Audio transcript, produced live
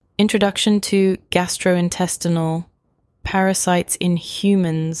Introduction to gastrointestinal parasites in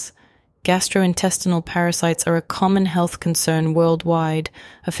humans. Gastrointestinal parasites are a common health concern worldwide,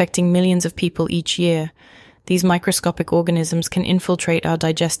 affecting millions of people each year. These microscopic organisms can infiltrate our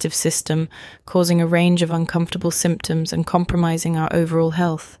digestive system, causing a range of uncomfortable symptoms and compromising our overall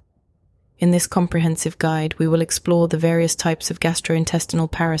health. In this comprehensive guide, we will explore the various types of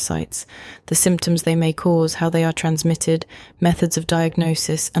gastrointestinal parasites, the symptoms they may cause, how they are transmitted, methods of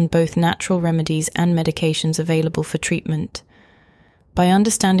diagnosis, and both natural remedies and medications available for treatment. By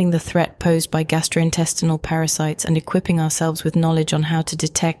understanding the threat posed by gastrointestinal parasites and equipping ourselves with knowledge on how to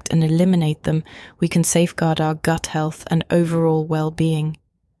detect and eliminate them, we can safeguard our gut health and overall well-being.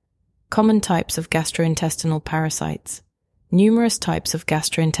 Common types of gastrointestinal parasites. Numerous types of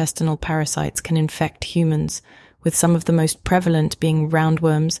gastrointestinal parasites can infect humans, with some of the most prevalent being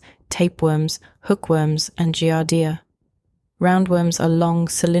roundworms, tapeworms, hookworms, and giardia. Roundworms are long,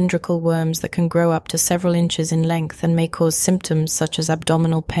 cylindrical worms that can grow up to several inches in length and may cause symptoms such as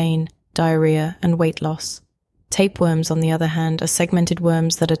abdominal pain, diarrhea, and weight loss. Tapeworms, on the other hand, are segmented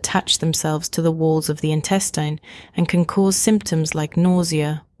worms that attach themselves to the walls of the intestine and can cause symptoms like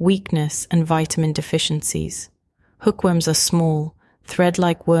nausea, weakness, and vitamin deficiencies. Hookworms are small,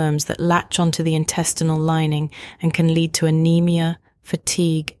 thread-like worms that latch onto the intestinal lining and can lead to anemia,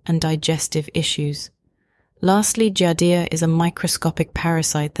 fatigue, and digestive issues. Lastly, giardia is a microscopic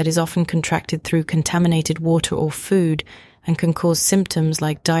parasite that is often contracted through contaminated water or food and can cause symptoms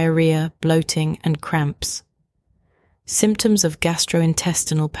like diarrhea, bloating, and cramps. Symptoms of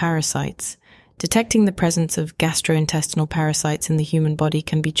gastrointestinal parasites. Detecting the presence of gastrointestinal parasites in the human body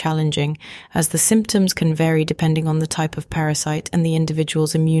can be challenging, as the symptoms can vary depending on the type of parasite and the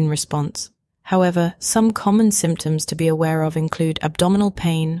individual's immune response. However, some common symptoms to be aware of include abdominal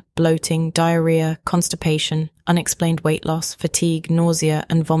pain, bloating, diarrhea, constipation, unexplained weight loss, fatigue, nausea,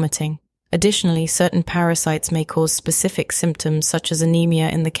 and vomiting. Additionally, certain parasites may cause specific symptoms such as anemia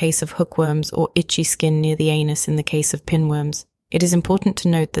in the case of hookworms or itchy skin near the anus in the case of pinworms. It is important to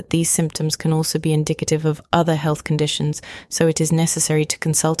note that these symptoms can also be indicative of other health conditions, so it is necessary to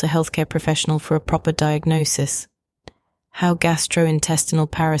consult a healthcare professional for a proper diagnosis. How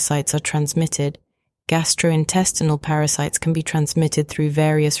gastrointestinal parasites are transmitted. Gastrointestinal parasites can be transmitted through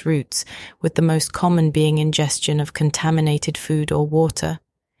various routes, with the most common being ingestion of contaminated food or water.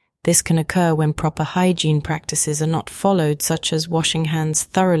 This can occur when proper hygiene practices are not followed, such as washing hands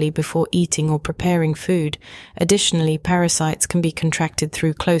thoroughly before eating or preparing food. Additionally, parasites can be contracted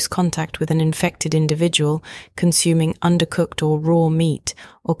through close contact with an infected individual, consuming undercooked or raw meat,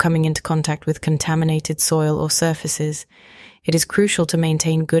 or coming into contact with contaminated soil or surfaces. It is crucial to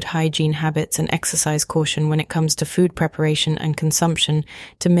maintain good hygiene habits and exercise caution when it comes to food preparation and consumption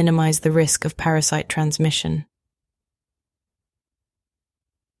to minimize the risk of parasite transmission.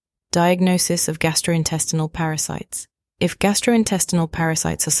 Diagnosis of gastrointestinal parasites. If gastrointestinal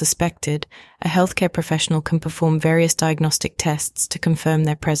parasites are suspected, a healthcare professional can perform various diagnostic tests to confirm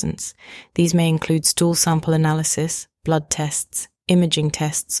their presence. These may include stool sample analysis, blood tests, imaging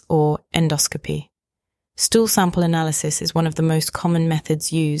tests, or endoscopy. Stool sample analysis is one of the most common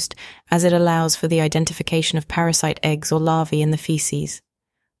methods used, as it allows for the identification of parasite eggs or larvae in the feces.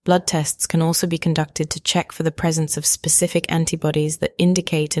 Blood tests can also be conducted to check for the presence of specific antibodies that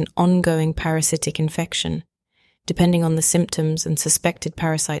indicate an ongoing parasitic infection. Depending on the symptoms and suspected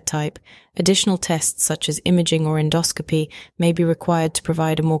parasite type, additional tests such as imaging or endoscopy may be required to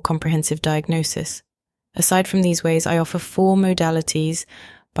provide a more comprehensive diagnosis. Aside from these ways, I offer 4 modalities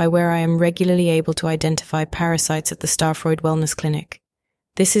by where I am regularly able to identify parasites at the Starfreud Wellness Clinic.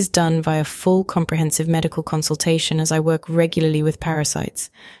 This is done via full comprehensive medical consultation, as I work regularly with parasites,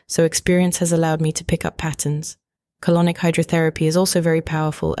 so experience has allowed me to pick up patterns. Colonic hydrotherapy is also very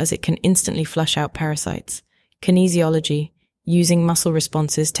powerful, as it can instantly flush out parasites. Kinesiology, using muscle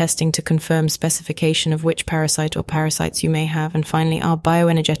responses, testing to confirm specification of which parasite or parasites you may have, and finally our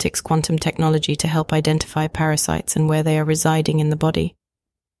bioenergetics quantum technology to help identify parasites and where they are residing in the body.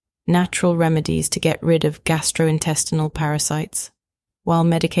 Natural remedies to get rid of gastrointestinal parasites. While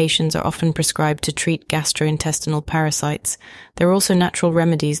medications are often prescribed to treat gastrointestinal parasites, there are also natural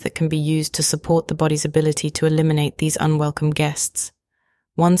remedies that can be used to support the body's ability to eliminate these unwelcome guests.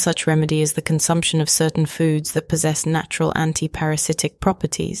 One such remedy is the consumption of certain foods that possess natural anti-parasitic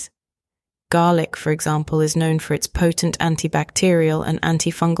properties. Garlic, for example, is known for its potent antibacterial and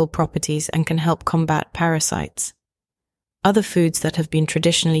antifungal properties and can help combat parasites. Other foods that have been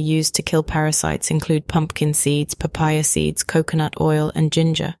traditionally used to kill parasites include pumpkin seeds, papaya seeds, coconut oil, and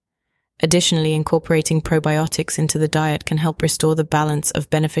ginger. Additionally, incorporating probiotics into the diet can help restore the balance of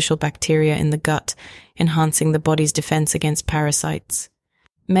beneficial bacteria in the gut, enhancing the body's defense against parasites.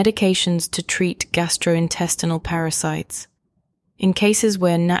 Medications to treat gastrointestinal parasites. In cases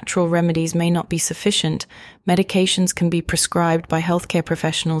where natural remedies may not be sufficient, medications can be prescribed by healthcare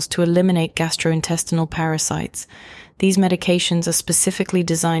professionals to eliminate gastrointestinal parasites. These medications are specifically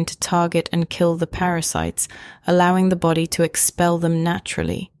designed to target and kill the parasites, allowing the body to expel them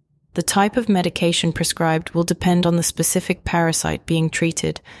naturally. The type of medication prescribed will depend on the specific parasite being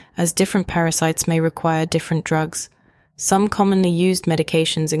treated, as different parasites may require different drugs. Some commonly used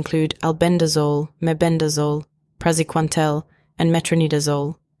medications include albendazole, mebendazole, praziquantel, and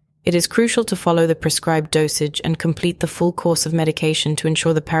metronidazole. It is crucial to follow the prescribed dosage and complete the full course of medication to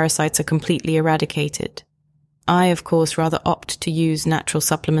ensure the parasites are completely eradicated. I, of course, rather opt to use natural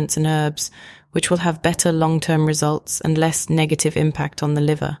supplements and herbs, which will have better long-term results and less negative impact on the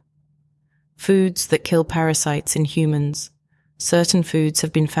liver. Foods that kill parasites in humans. Certain foods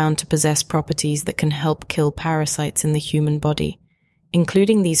have been found to possess properties that can help kill parasites in the human body.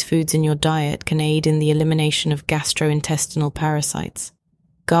 Including these foods in your diet can aid in the elimination of gastrointestinal parasites.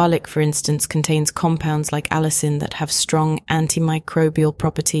 Garlic, for instance, contains compounds like allicin that have strong antimicrobial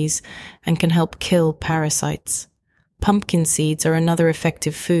properties and can help kill parasites. Pumpkin seeds are another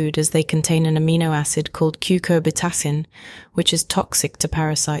effective food as they contain an amino acid called cucurbitacin, which is toxic to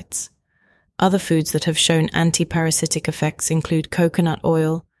parasites. Other foods that have shown anti-parasitic effects include coconut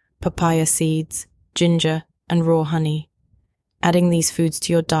oil, papaya seeds, ginger, and raw honey. Adding these foods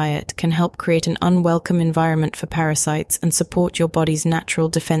to your diet can help create an unwelcome environment for parasites and support your body's natural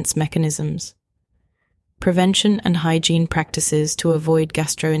defense mechanisms. Prevention and hygiene practices to avoid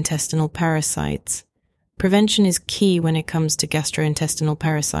gastrointestinal parasites. Prevention is key when it comes to gastrointestinal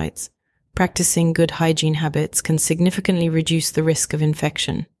parasites. Practicing good hygiene habits can significantly reduce the risk of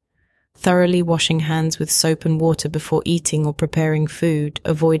infection. Thoroughly washing hands with soap and water before eating or preparing food,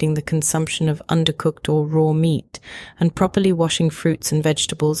 avoiding the consumption of undercooked or raw meat, and properly washing fruits and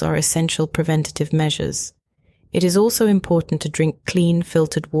vegetables are essential preventative measures. It is also important to drink clean,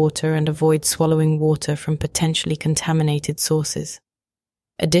 filtered water and avoid swallowing water from potentially contaminated sources.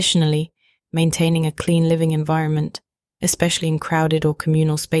 Additionally, maintaining a clean living environment, especially in crowded or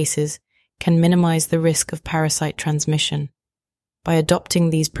communal spaces, can minimize the risk of parasite transmission. By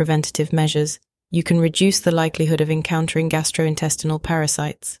adopting these preventative measures, you can reduce the likelihood of encountering gastrointestinal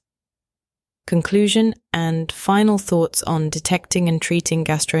parasites. Conclusion and final thoughts on detecting and treating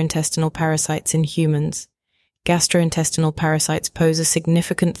gastrointestinal parasites in humans. Gastrointestinal parasites pose a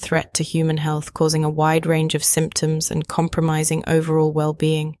significant threat to human health, causing a wide range of symptoms and compromising overall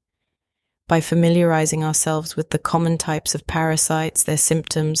well-being. By familiarizing ourselves with the common types of parasites, their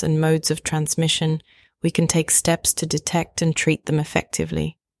symptoms, and modes of transmission, we can take steps to detect and treat them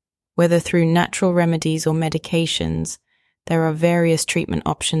effectively. Whether through natural remedies or medications, there are various treatment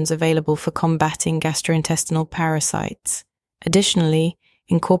options available for combating gastrointestinal parasites. Additionally,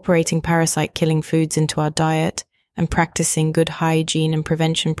 incorporating parasite-killing foods into our diet and practicing good hygiene and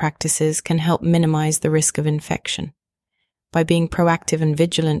prevention practices can help minimize the risk of infection. By being proactive and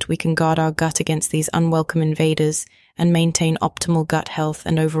vigilant, we can guard our gut against these unwelcome invaders and maintain optimal gut health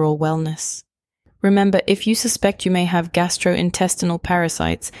and overall wellness. Remember, if you suspect you may have gastrointestinal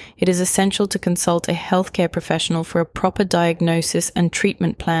parasites, it is essential to consult a healthcare professional for a proper diagnosis and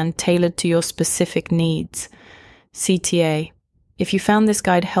treatment plan tailored to your specific needs. CTA. If you found this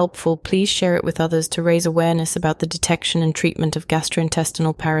guide helpful, please share it with others to raise awareness about the detection and treatment of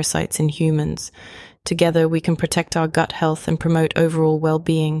gastrointestinal parasites in humans. Together, we can protect our gut health and promote overall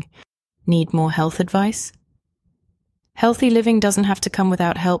well-being. Need more health advice? Healthy living doesn't have to come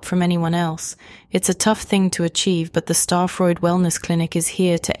without help from anyone else. It's a tough thing to achieve, but the Starfreud Wellness Clinic is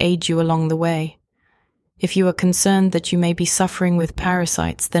here to aid you along the way. If you are concerned that you may be suffering with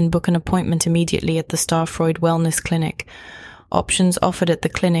parasites, then book an appointment immediately at the Starfreud Wellness Clinic. Options offered at the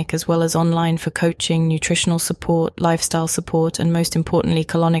clinic as well as online for coaching, nutritional support, lifestyle support, and most importantly,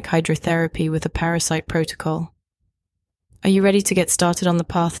 colonic hydrotherapy with a parasite protocol. Are you ready to get started on the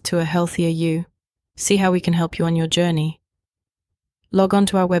path to a healthier you? See how we can help you on your journey. Log on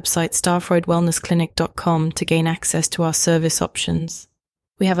to our website starfreudwellnessclinic.com to gain access to our service options.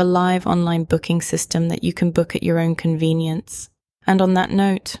 We have a live online booking system that you can book at your own convenience. And on that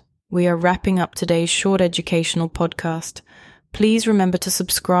note, we are wrapping up today's short educational podcast. Please remember to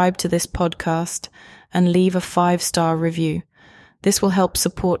subscribe to this podcast and leave a 5-star review. This will help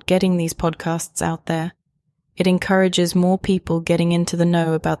support getting these podcasts out there. It encourages more people getting into the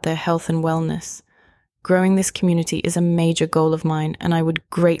know about their health and wellness. Growing this community is a major goal of mine, and I would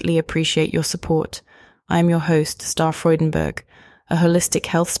greatly appreciate your support. I am your host, Star Freudenberg, a holistic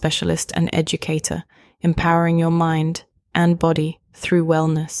health specialist and educator, empowering your mind and body through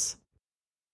wellness.